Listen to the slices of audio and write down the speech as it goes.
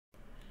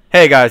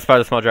Hey guys,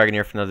 Spider Small Dragon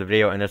here for another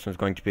video, and this one's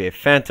going to be a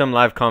Phantom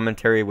live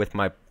commentary with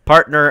my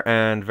partner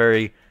and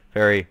very,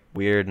 very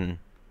weird and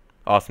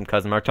awesome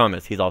cousin Mark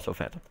Thomas. He's also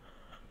Phantom.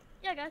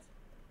 Yeah, guys.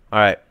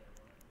 Alright.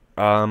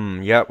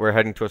 Yeah, we're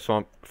heading to a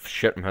swamp.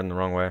 Shit, I'm heading the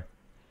wrong way.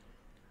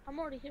 I'm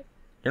already here.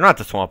 You're not at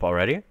the swamp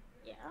already?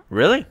 Yeah.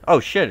 Really?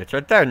 Oh shit, it's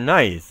right there.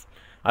 Nice.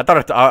 I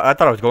thought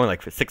I was going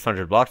like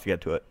 600 blocks to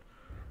get to it.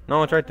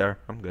 No, it's right there.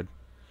 I'm good.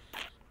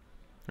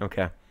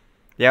 Okay.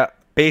 Yeah,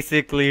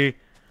 basically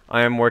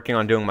I am working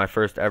on doing my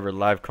first ever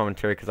live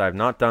commentary because I have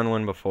not done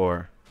one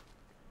before.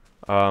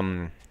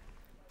 Yeah,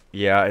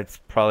 it's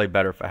probably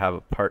better if I have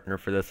a partner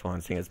for this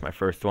one, seeing it's my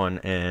first one.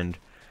 And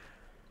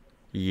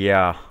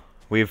yeah,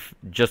 we've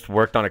just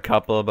worked on a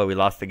couple, but we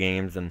lost the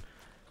games, and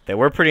they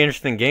were pretty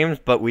interesting games,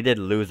 but we did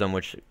lose them,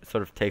 which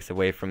sort of takes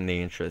away from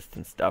the interest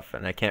and stuff.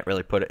 And I can't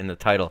really put it in the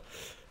title.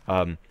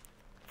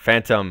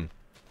 Phantom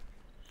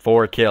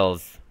 4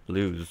 kills,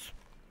 lose.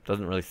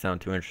 Doesn't really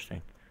sound too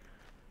interesting.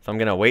 So I'm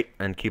going to wait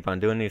and keep on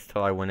doing these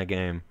till I win a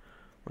game,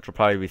 which will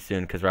probably be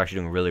soon because we're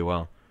actually doing really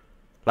well.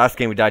 Last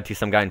game we died to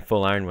some guy in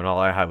full iron when all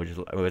I had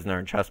was an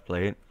iron chest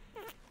plate.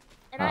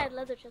 And I had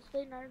leather chest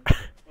plate and iron.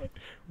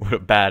 What a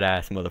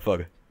badass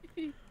motherfucker.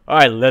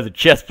 Alright, leather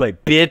chest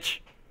plate, bitch.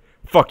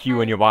 Fuck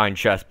you and your iron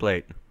chest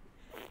plate.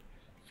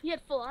 He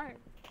had full iron.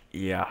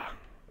 Yeah.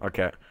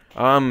 Okay.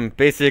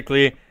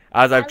 Basically,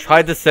 as I've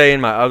tried to say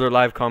in my other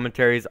live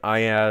commentaries, I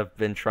have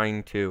been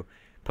trying to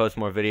post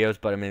more videos,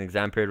 but I'm in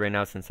exam period right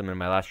now since I'm in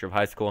my last year of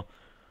high school.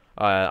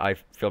 I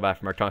feel bad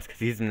for Mark Thomas because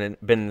he's been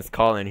in this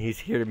call and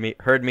he's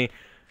heard me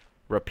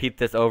repeat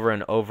this over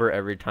and over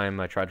every time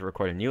I try to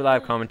record a new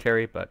live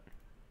commentary. But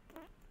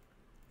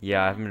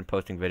yeah, I haven't been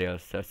posting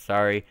videos, so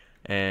sorry.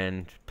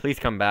 And please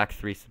come back,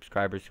 3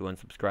 subscribers who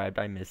unsubscribed.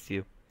 I miss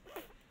you.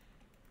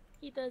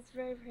 He does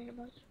very, very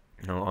much.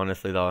 No,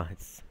 honestly though,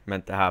 it's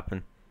meant to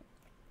happen.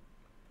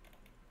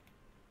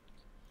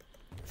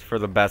 It's for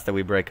the best that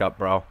we break up,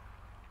 bro.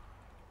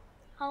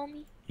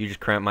 Homie. You just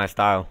cramp my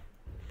style.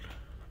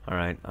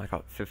 Alright, I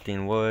got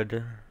 15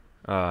 wood.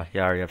 Yeah, I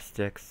already have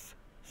sticks.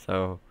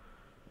 So,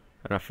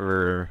 enough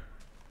for...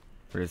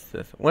 What is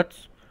this?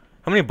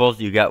 How many bowls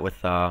do you get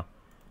with your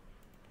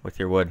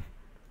wood?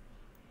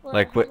 Well,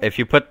 Like, if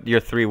you put your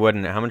 3 wood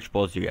in it, how much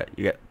bowls do you get?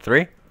 You get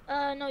 3?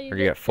 No, you or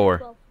you get 4?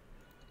 12.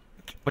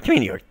 What do you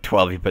mean you're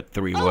 12 you put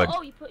 3 wood?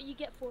 Oh, you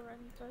get 4, I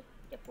mean, sorry.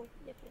 You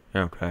get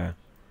 4. Okay.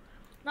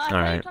 No, I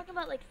thought you were talking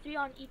about like 3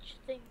 on each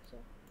thing, so.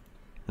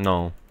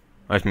 No.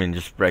 I just mean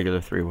just regular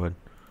 3 wood.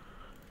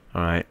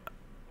 Alright.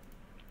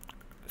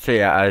 So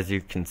yeah, as you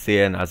can see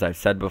and as I've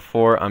said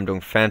before, I'm doing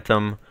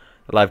Phantom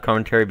live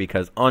commentary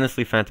because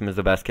honestly Phantom is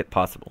the best kit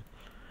possible.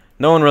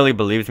 No one really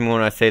believes me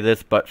when I say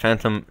this, but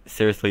Phantom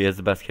seriously is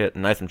the best kit.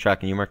 Nice, I'm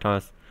tracking you, Mark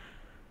Thomas.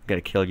 I'm gonna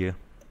kill you.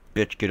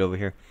 Bitch, get over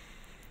here.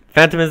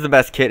 Phantom is the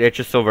best kit. It's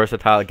just so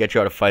versatile. It gets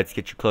you out of fights,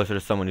 get you closer to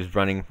someone who's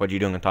running. What are you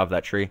doing on top of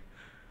that tree?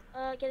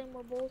 Getting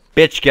more bowls.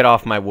 Bitch, get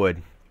off my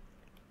wood.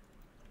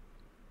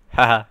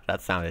 Haha,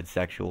 that sounded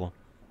sexual.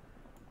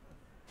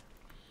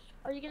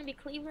 Are you gonna be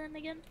Cleveland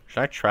again?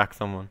 Should I track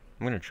someone?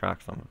 I'm gonna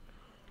track someone.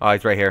 Oh,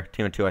 he's right here.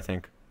 Team of 2, I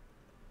think.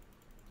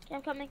 Okay,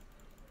 I'm coming.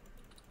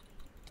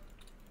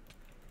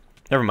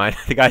 Never mind.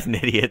 The guy's an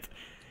idiot.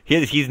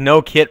 He's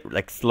no kit,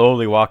 like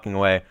slowly walking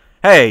away.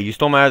 Hey, you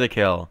stole my other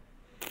kill.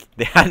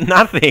 They had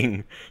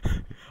nothing.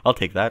 I'll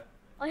take that.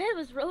 All I had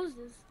was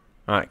roses.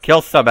 Alright,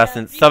 kill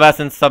Sub-Essence.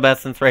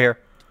 Sub-Essence right here.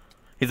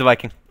 He's a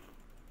Viking.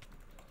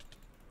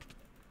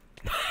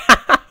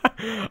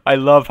 I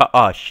love how...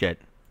 Oh, shit.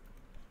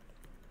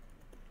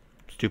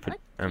 Stupid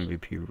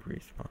MVP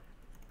respawn.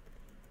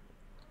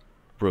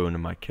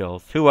 Ruining my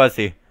kills. Who was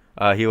he?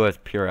 He was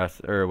pure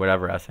S... Or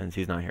whatever Essence.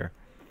 He's not here.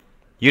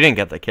 You didn't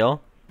get the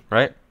kill,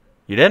 right?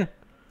 You did?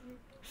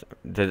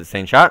 Did it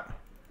same shot?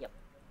 Yep.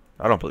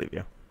 I don't believe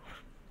you.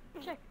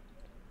 Check.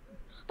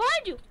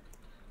 Behind you!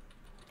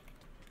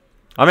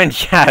 I'm in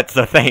chat,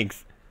 so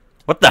thanks.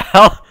 What the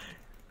hell?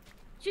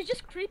 She's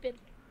just creeping.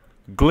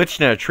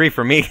 Glitched in a tree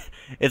for me.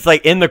 It's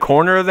like in the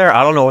corner there.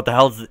 I don't know what the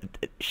hell's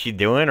she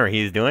doing or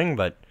he's doing,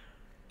 but... Do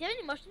you have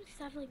any mushrooms?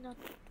 Because I have like none.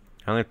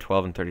 I only have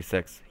 12 and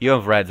 36. You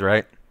have reds,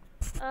 right?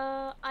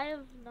 I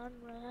have none.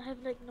 I have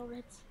like no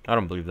reds. I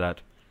don't believe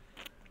that.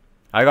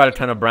 I got a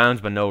ton of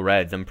browns, but no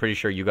reds. I'm pretty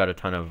sure you got a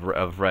ton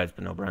of reds,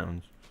 but no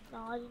browns. No,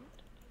 I didn't.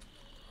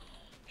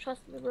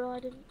 Trust me, bro. I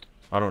didn't.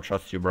 I don't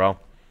trust you, bro.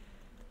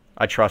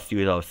 I trust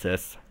you, though,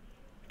 sis.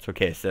 It's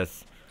okay,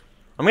 sis.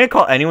 I'm gonna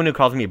call anyone who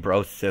calls me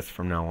bro sis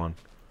from now on.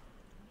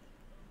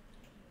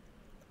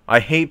 I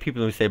hate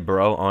people who say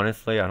bro,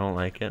 honestly. I don't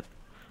like it.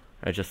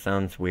 It just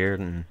sounds weird,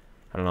 and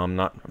I don't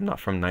know. I'm not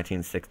from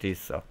 1960s,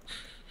 so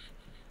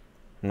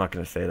I'm not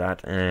gonna say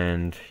that.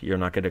 And you're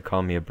not gonna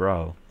call me a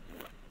bro.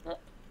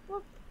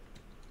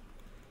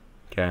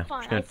 Okay.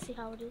 Fine, I see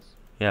how it is.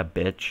 Yeah,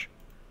 bitch.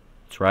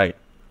 That's right.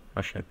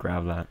 I should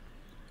grab that.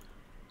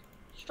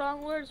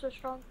 Strong words for a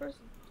strong person.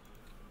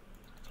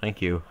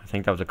 Thank you. I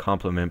think that was a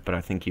compliment, but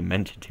I think you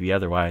meant it to be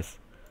otherwise.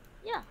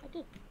 Yeah, I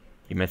did.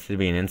 You meant it to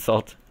be an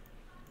insult?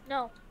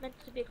 No, meant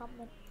to be a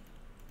compliment.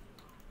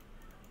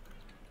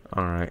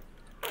 Alright.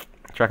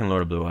 Tracking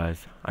Lord of Blue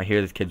Eyes. I hear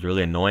this kid's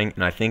really annoying,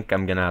 and I think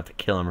I'm gonna have to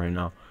kill him right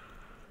now.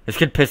 This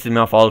kid pisses me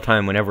off all the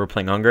time whenever we're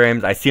playing Hunger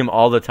Games. I see him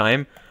all the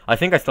time. I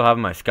think I still have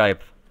him on my Skype.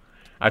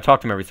 I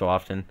talk to him every so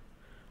often.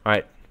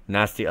 Alright,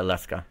 Nasty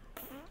Alaska.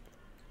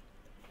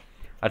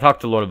 I talk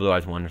to Lord of Blue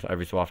Eyes one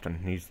every so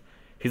often. He's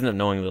an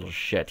annoying little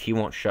shit. He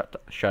won't shut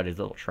his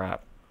little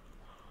trap.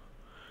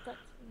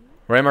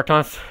 Right,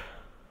 Martons?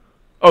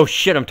 Oh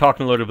shit, I'm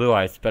talking to Lord of Blue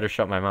Eyes. Better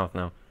shut my mouth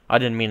now. I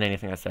didn't mean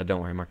anything I said.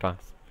 Don't worry,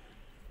 Martons.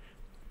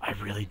 I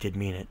really did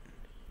mean it.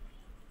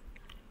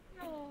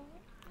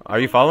 Are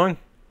you following?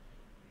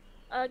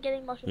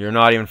 Getting mushrooms. You're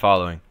not even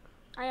following.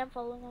 I am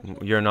following.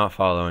 Actually. You're not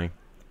following.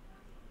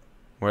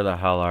 Where the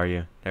hell are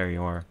you? There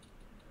you are.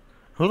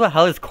 Who the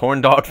hell is Corn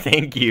Dog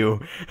Thank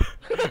You?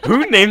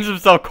 Who names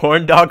himself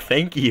Corn Dog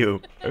Thank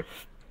You?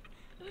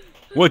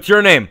 What's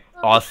your name?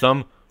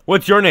 Awesome.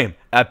 What's your name?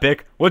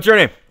 Epic. What's your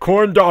name?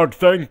 Corn Dog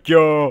Thank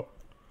You.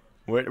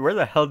 Where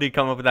the hell did he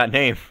come up with that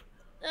name?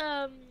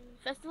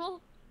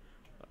 Festival?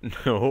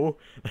 No.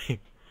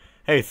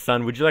 Hey,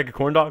 son, would you like a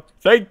corn dog?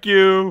 Thank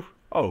you.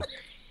 Oh,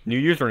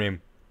 new username.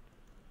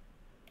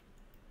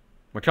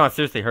 Martons,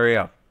 seriously, hurry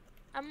up.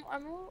 I'm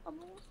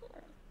almost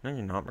there. No,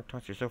 you're not,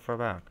 Martons. You're so far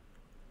back.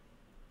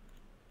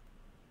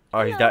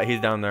 Oh,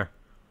 he's down there.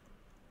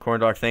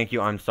 Corn dog, thank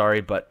you. I'm sorry,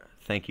 but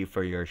thank you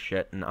for your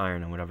shit and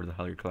iron and whatever the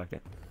hell you're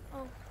collecting.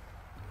 Oh.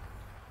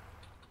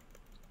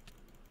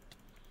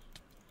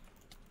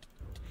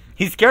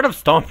 He's scared of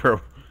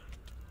Stomper.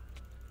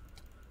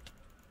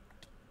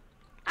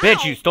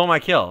 Bitch, you stole my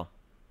kill.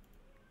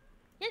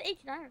 You had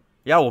 18 iron.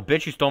 Yeah, well,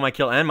 bitch, you stole my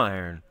kill and my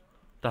iron.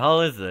 The hell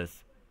is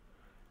this?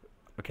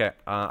 Okay,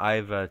 I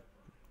have a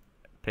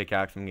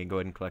pickaxe. I'm gonna go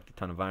ahead and collect a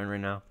ton of iron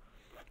right now.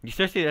 You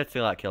seriously did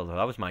steal that kill, though.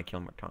 That was my kill,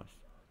 Martons.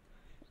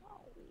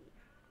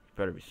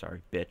 Better be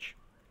sorry, bitch.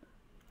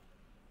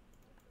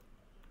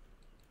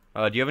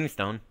 Do you have any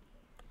stone?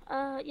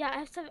 Yeah,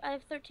 I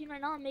have 13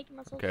 right now. I'm making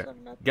myself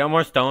some. Get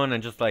more stone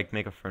and just like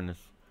make a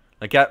furnace.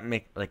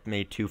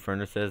 Make 2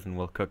 furnaces and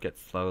we'll cook it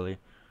slowly.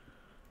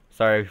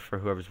 Sorry for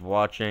whoever's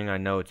watching. I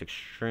know it's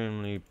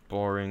extremely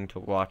boring to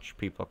watch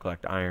people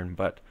collect iron,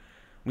 but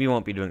we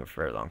won't be doing it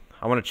for very long.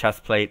 I want a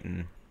chest plate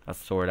and a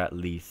sword at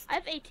least. I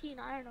have 18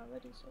 iron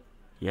already, so.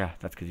 Yeah,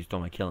 that's because you stole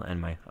my kill and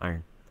my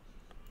iron.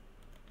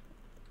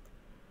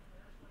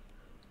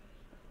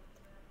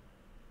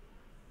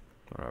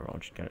 Whatever, I'll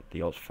just get it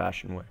the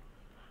old-fashioned way.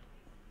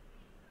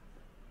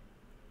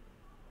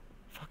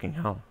 Fucking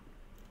hell.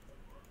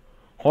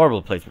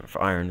 Horrible placement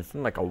for iron. It's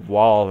like a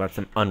wall that's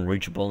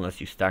unreachable unless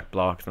you stack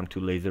blocks. I'm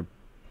too lazy to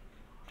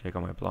take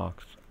all my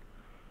blocks.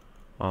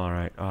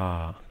 Alright,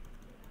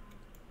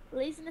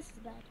 Laziness is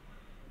bad.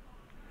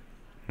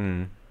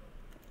 Alright.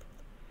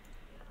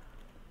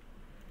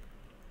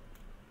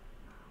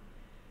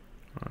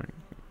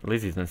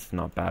 Laziness is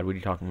not bad. What are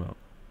you talking about?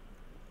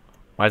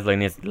 Why is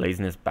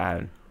laziness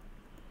bad?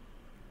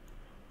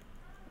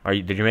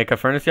 Did you make a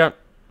furnace yet?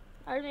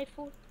 I already made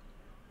 4.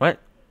 What?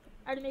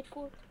 I already made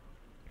 4.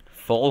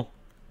 Full?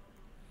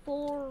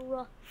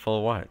 4.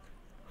 Full what?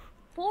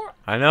 4.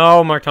 I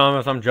know, Mark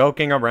Thomas, I'm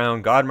joking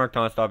around. God, Mark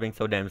Thomas, stop being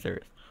so damn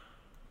serious.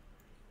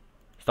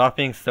 Stop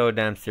being so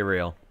damn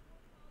serial.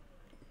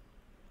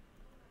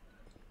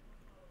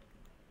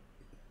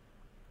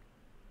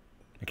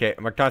 Okay,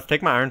 Mark Thomas,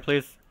 take my iron,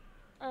 please.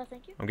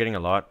 Thank you. I'm getting a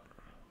lot.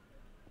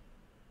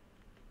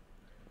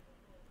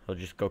 I'll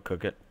just go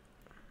cook it.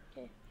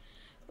 Okay.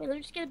 Wait, let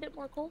me just get a bit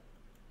more coal.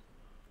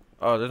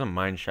 Oh, there's a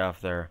mine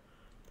shaft there.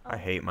 Oh. I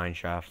hate mine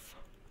shafts.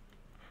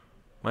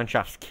 Mine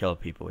shafts kill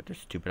people with their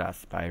stupid ass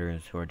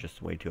spiders who are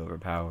just way too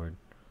overpowered.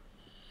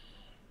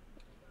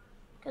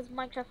 Because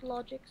Minecraft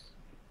logics.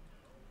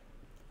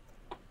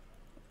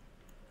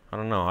 I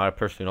don't know. I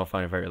personally don't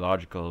find it very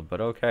logical,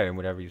 but okay,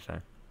 whatever you say.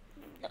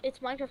 No, it's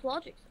Minecraft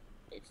logics.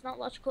 It's not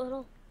logical at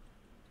all.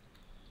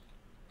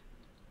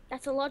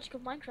 That's the logic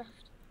of Minecraft.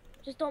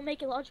 Just don't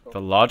make it logical. The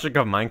logic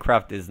of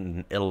Minecraft is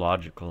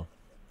illogical.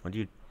 What do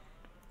you...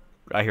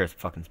 I hear a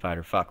fucking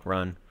spider. Fuck,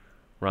 run.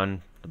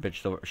 Run. The bitch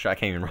still... I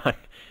can't even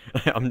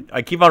run.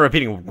 I keep on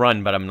repeating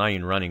run, but I'm not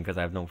even running because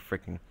I have no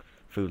freaking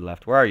food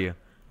left. Where are you?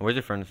 Where's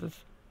your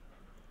furnaces?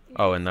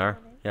 Oh, in there?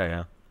 Yeah,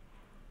 yeah.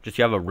 Just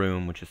you have a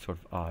room, which is sort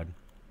of odd.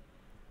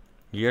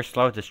 You're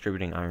slow at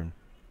distributing iron.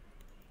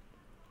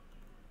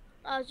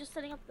 I was just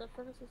setting up the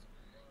furnaces.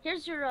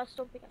 Here's your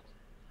stone pickaxe.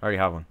 I already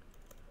have one.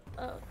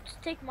 Just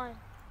take mine.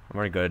 I'm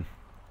already good.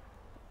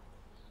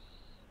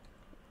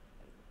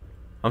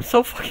 I'm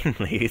so fucking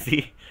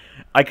lazy.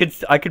 I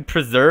could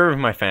preserve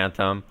my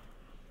phantom.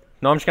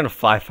 No, I'm just gonna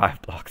fly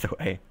 5 blocks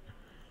away.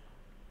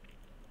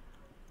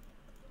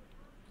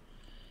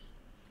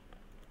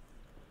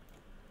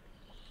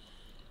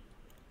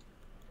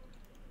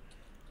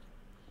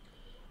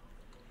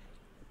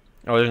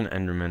 Oh, there's an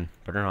Enderman.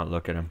 Better not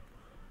look at him.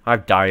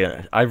 I've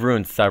died. I've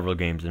ruined several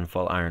games in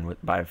full iron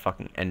by a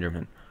fucking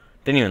Enderman.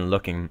 Didn't even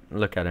look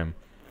at him.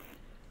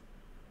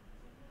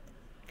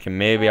 Okay,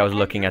 maybe I was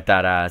looking at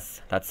that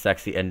ass, that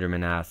sexy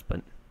Enderman ass,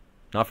 but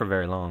not for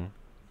very long.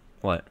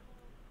 What?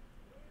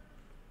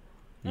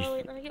 Oh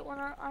wait, let me get 1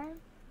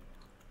 iron.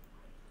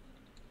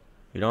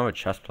 You don't have a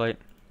chest plate?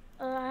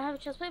 I have a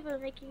chest plate, but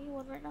I'm making you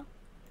one right now.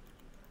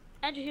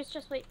 Andrew, here's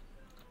chest plate.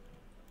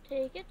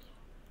 Take it.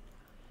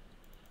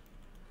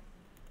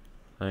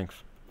 Thanks.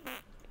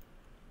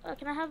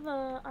 Can I have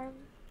iron?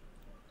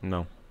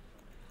 No.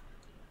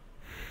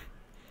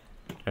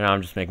 And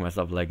I'm just making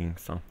myself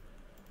leggings, so.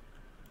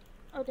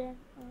 Oh damn.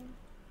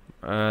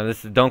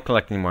 Don't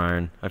collect any more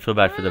iron. I feel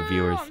bad for the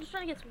viewers. I'm just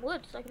trying to get some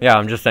wood so I can. Yeah,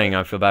 I'm just saying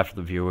I feel bad for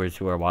the viewers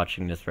who are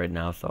watching this right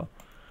now, so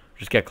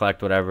just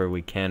collect whatever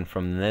we can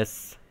from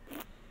this.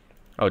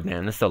 Oh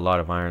damn, this is a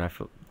lot of iron. I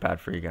feel bad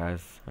for you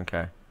guys.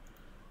 Okay.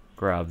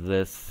 Grab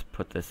this,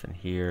 put this in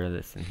here,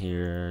 this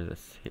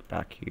hit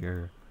back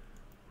here.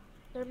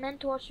 They're meant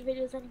to watch the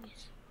videos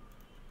anyways.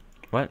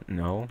 What?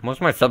 No. Most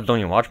of my subs don't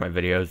even watch my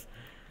videos.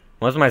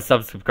 Most of my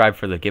subs subscribe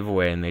for the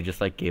giveaway and they just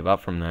like gave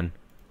up from then.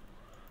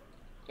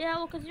 Yeah,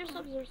 well, because your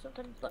subs are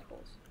sometimes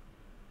buttholes.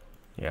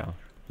 Yeah.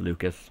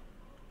 Lucas.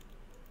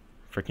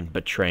 Freaking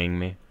betraying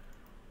me.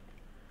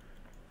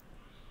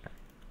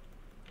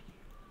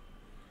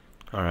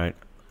 Alright.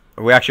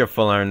 We actually have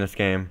full iron in this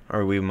game.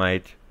 Or we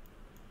might.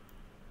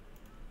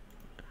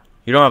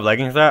 You don't have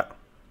leggings that?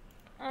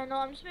 No,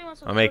 I'm just making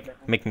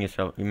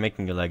myself. You're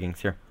making your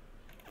leggings here.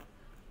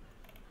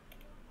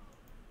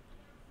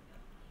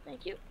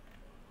 Thank you.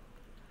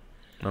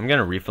 I'm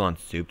gonna refill on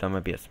soup. That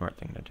might be a smart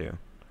thing to do.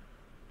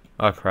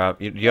 Oh crap!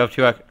 Do you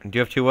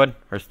have two wood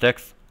or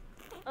sticks?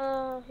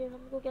 Here, let me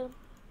go get them.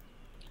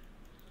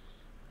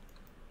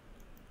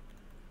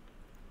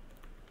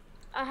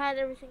 I had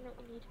everything that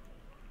we need.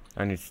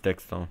 I need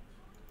sticks though.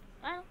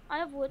 I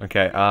have wood.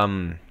 Okay.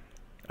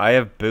 I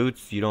have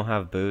boots. You don't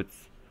have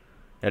boots.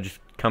 Yeah,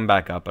 just come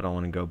back up. I don't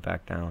want to go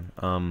back down.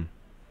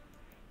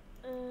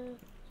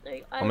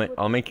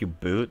 I'll make you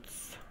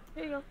boots.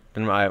 Here you go.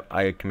 Then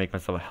I can make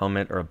myself a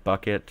helmet or a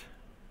bucket.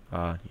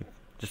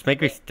 Just make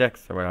me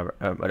sticks or whatever.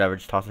 Whatever.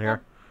 Just toss it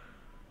here.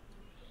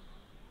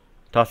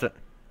 Toss it.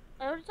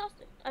 I already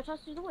tossed it. I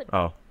tossed you the wood.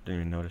 Oh,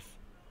 didn't even notice.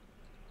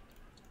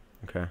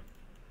 Okay.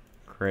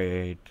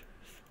 Great.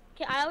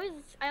 Okay, I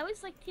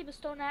always like to keep a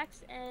stone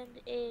axe and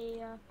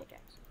a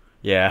pickaxe.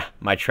 Yeah,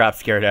 my trap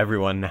scared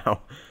everyone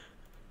now.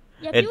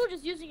 Yeah, people are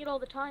just using it all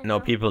the time. No,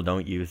 now. people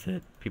don't use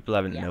it. People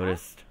haven't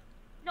noticed.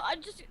 No,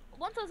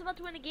 once I was about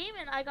to win a game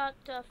and I got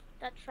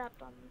that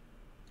trapped on me.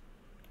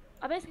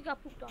 I basically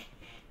got pooped on.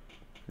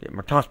 Yeah,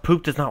 Martin's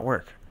poop does not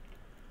work.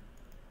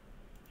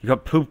 You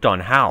got pooped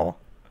on. How?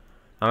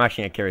 I'm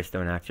actually gonna carry a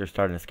stone axe. You're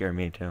starting to scare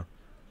me too.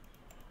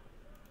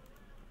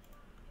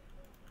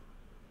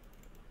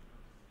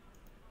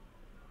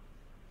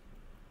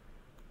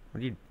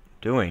 What are you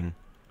doing?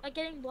 I'm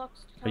getting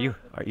blocks. Are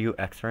you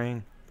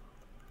X-raying?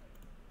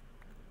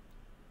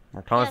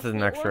 Martinus is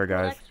an X-ray,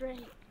 guys.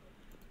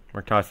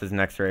 Martinus is an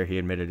X-ray. He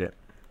admitted it.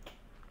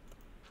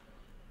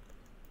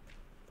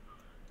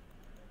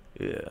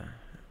 Yeah.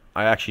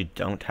 I actually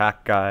don't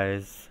hack,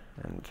 guys,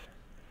 and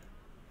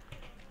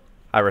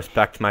I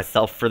respect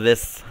myself for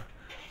this.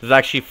 There's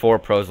actually 4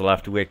 pros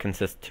left. We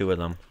consist 2 of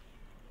them.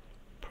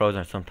 Pros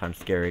are sometimes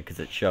scary because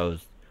it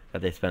shows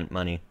that they spent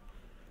money,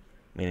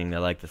 meaning they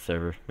like the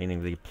server,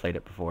 meaning they played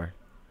it before.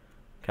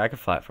 Okay, I can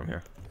fly it from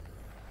here.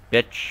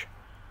 Bitch.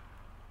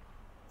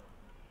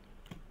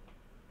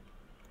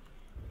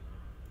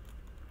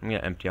 I'm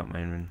gonna empty out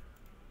my inventory.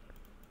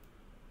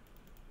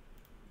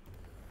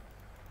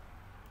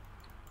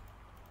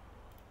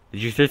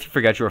 Did you seriously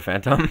forget you were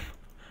Phantom?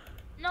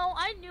 No,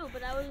 I knew,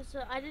 but I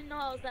didn't know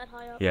I was that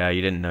high up. Yeah,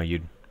 you didn't know you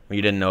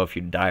didn't know if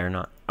you'd die or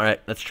not. All right,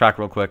 let's track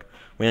real quick.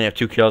 We only have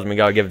 2 kills, and we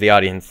gotta give the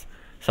audience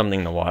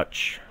something to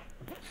watch.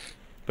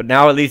 But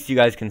now at least you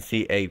guys can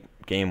see a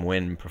game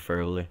win,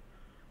 preferably,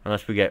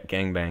 unless we get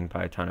gangbanged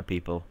by a ton of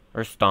people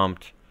or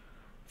stomped.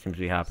 Seems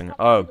to be happening.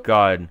 Oh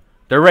God,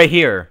 they're right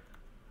here.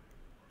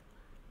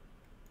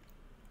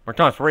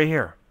 Martinus, right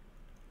here.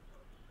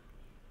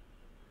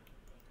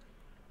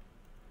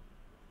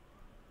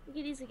 We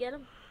could easily get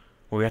him.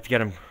 Well, we have to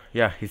get him.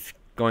 Yeah, he's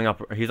going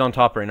up. He's on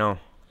top right now.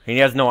 He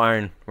has no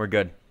iron. We're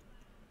good.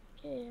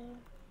 Okay.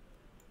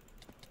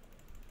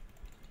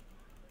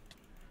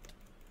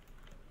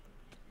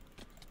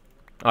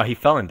 Oh, he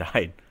fell and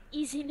died.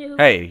 Easy noob.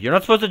 Hey, you're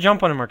not supposed to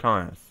jump on him,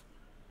 Martinus.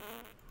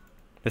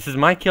 This is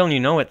my kill and you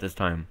know it this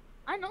time.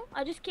 I know.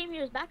 I just came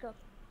here as backup.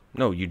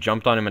 No, you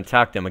jumped on him and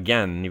attacked him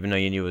again, even though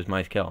you knew it was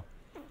my kill.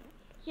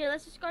 Here,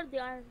 let's discard the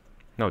iron.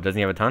 No, doesn't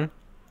he have a ton?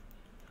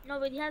 No,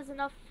 but he has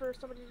enough for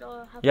somebody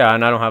to have. Yeah,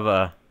 and I don't have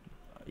a...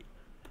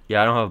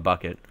 Yeah, I don't have a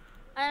bucket.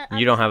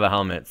 You don't have a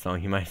helmet, so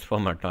you might as well,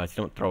 Martinus.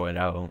 Don't throw it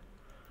out.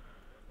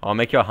 I'll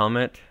make you a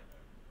helmet.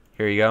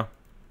 Here you go.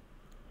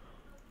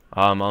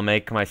 I'll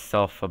make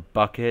myself a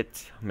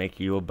bucket. Make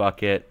you a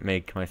bucket.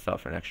 Make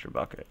myself an extra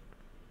bucket.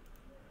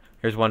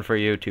 Here's 1 for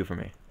you, 2 for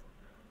me.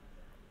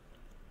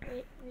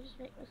 Wait, let me just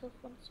make myself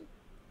 1 soup.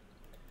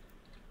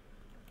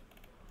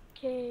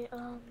 Okay,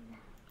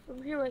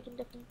 from here I can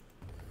definitely.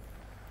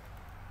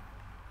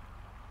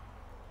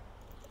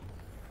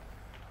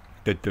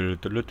 If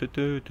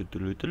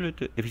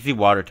you see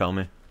water, tell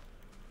me.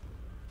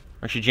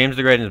 Actually, James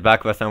the Great in his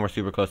back of us, and we're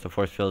super close to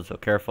force field, so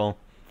careful.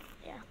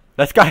 Yeah.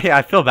 This guy,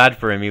 I feel bad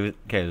for him. Okay,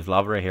 there's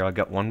lava right here. I'll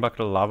get one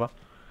bucket of lava.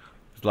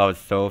 This lava is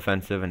so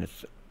offensive, and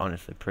it's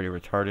honestly pretty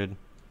retarded.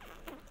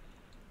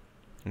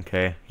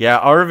 Okay. Yeah,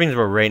 our ravines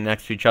were right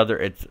next to each other.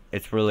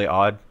 It's really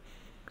odd.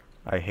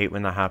 I hate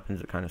when that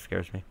happens. It kind of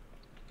scares me.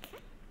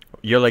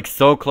 You're like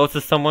so close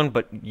to someone,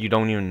 but you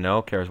don't even know.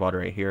 Okay, there's water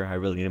right here. I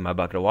really need my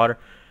bucket of water.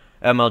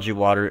 MLG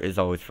water is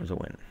always for the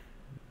win.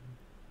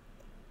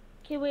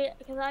 Okay, wait,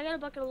 because I got a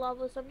bucket of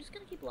lava, so I'm just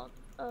gonna keep lava.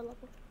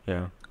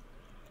 Yeah.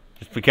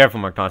 Just be careful,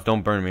 Mark Thomas.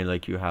 Don't burn me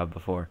like you have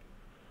before.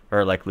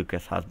 Or like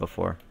Lucas has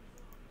before.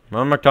 Come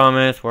on, Mark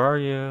Thomas. Where are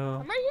you?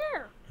 I'm right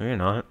here. No, you're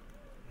not.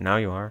 Now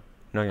you are.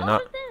 No, you're Oh,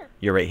 not. right there.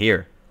 You're right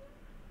here.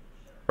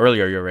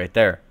 Earlier, you were right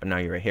there. But now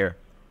you're right here.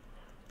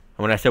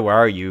 And when I said, where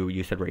are you?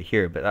 You said right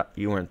here. But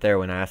you weren't there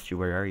when I asked you,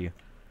 where are you?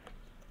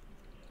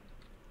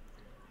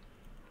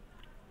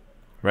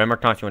 Right,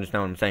 Mark Thomas? You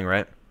understand what I'm saying,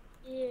 right?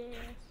 Yes.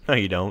 No,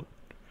 you don't.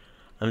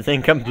 I'm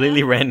saying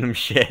completely random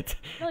shit.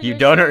 No, You you're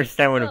don't saying-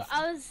 understand what no, I'm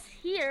I was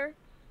here,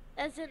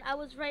 as in I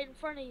was right in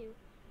front of you.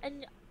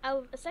 And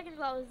a second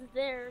ago I was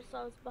there, so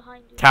I was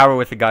behind you. Tower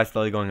with the guy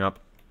slowly going up.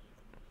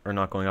 Or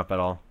not going up at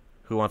all.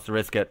 Who wants to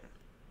risk it?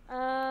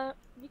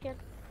 You can.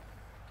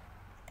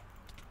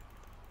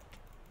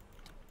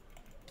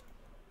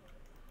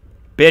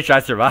 Bitch, I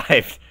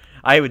survived.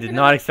 I did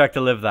not expect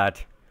to live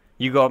that.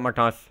 You go up, Mark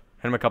Thomas.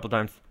 Hit him a couple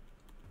times.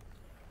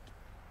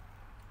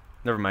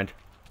 Never mind.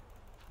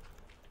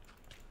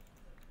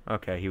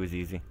 Okay, he was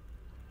easy.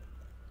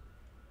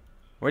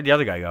 Where'd the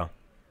other guy go?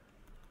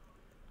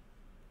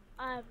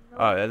 I have no.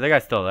 Oh, the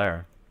guy's still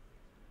there.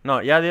 No,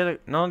 yeah, the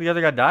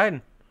other guy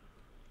died.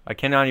 I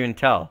cannot even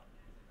tell.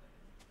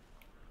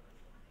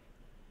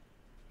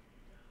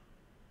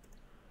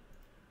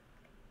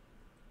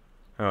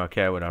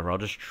 Okay, whatever. I'll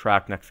just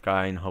track next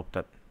guy and hope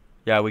that...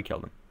 Yeah, we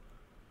killed him.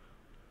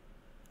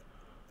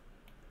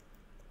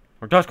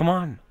 Mark, come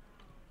on!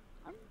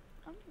 I'm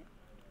here.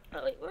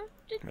 Oh, wait, where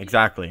did you...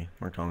 Exactly.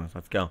 Mark Thomas,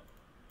 let's go.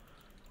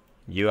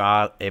 You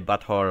are a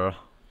butthole.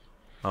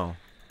 Oh,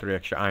 3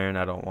 extra iron.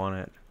 I don't want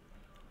it.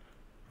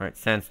 Alright,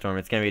 Sandstorm.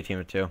 It's going to be a team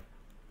of 2.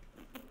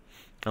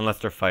 Unless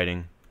they're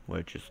fighting,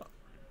 which is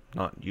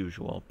not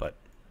usual, but...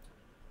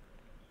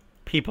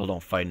 People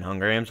don't fight in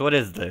Hunger Games. What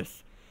is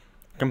this?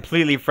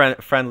 Completely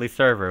friendly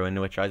server in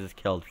which I just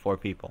killed 4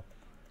 people.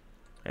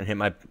 And hit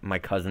my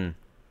cousin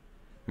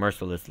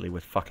mercilessly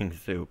with fucking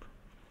soup.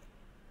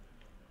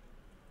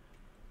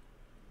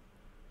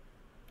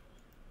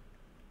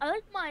 I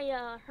like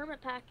my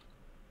hermit pack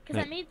because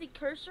I Yeah. made the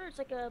cursor. It's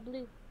like a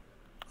blue.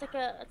 It's like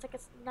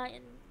a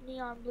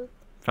neon blue.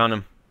 Found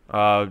him.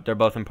 They're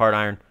both in part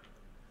iron.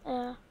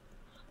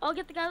 I'll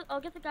get the guy.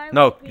 I'll get the guy.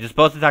 No, with the you're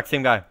supposed to attack the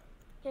same guy.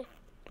 Okay.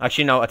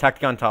 Actually, no. Attack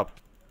the guy on top.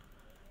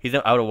 He's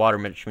out of water,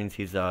 which means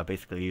he's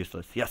basically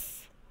useless.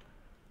 Yes.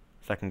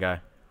 Second guy.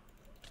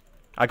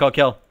 I call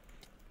kill.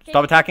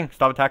 Stop attacking.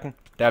 Stop attacking.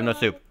 They have no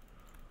soup.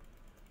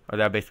 Or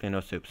they have basically no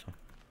soup. So.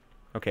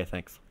 Okay,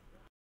 thanks.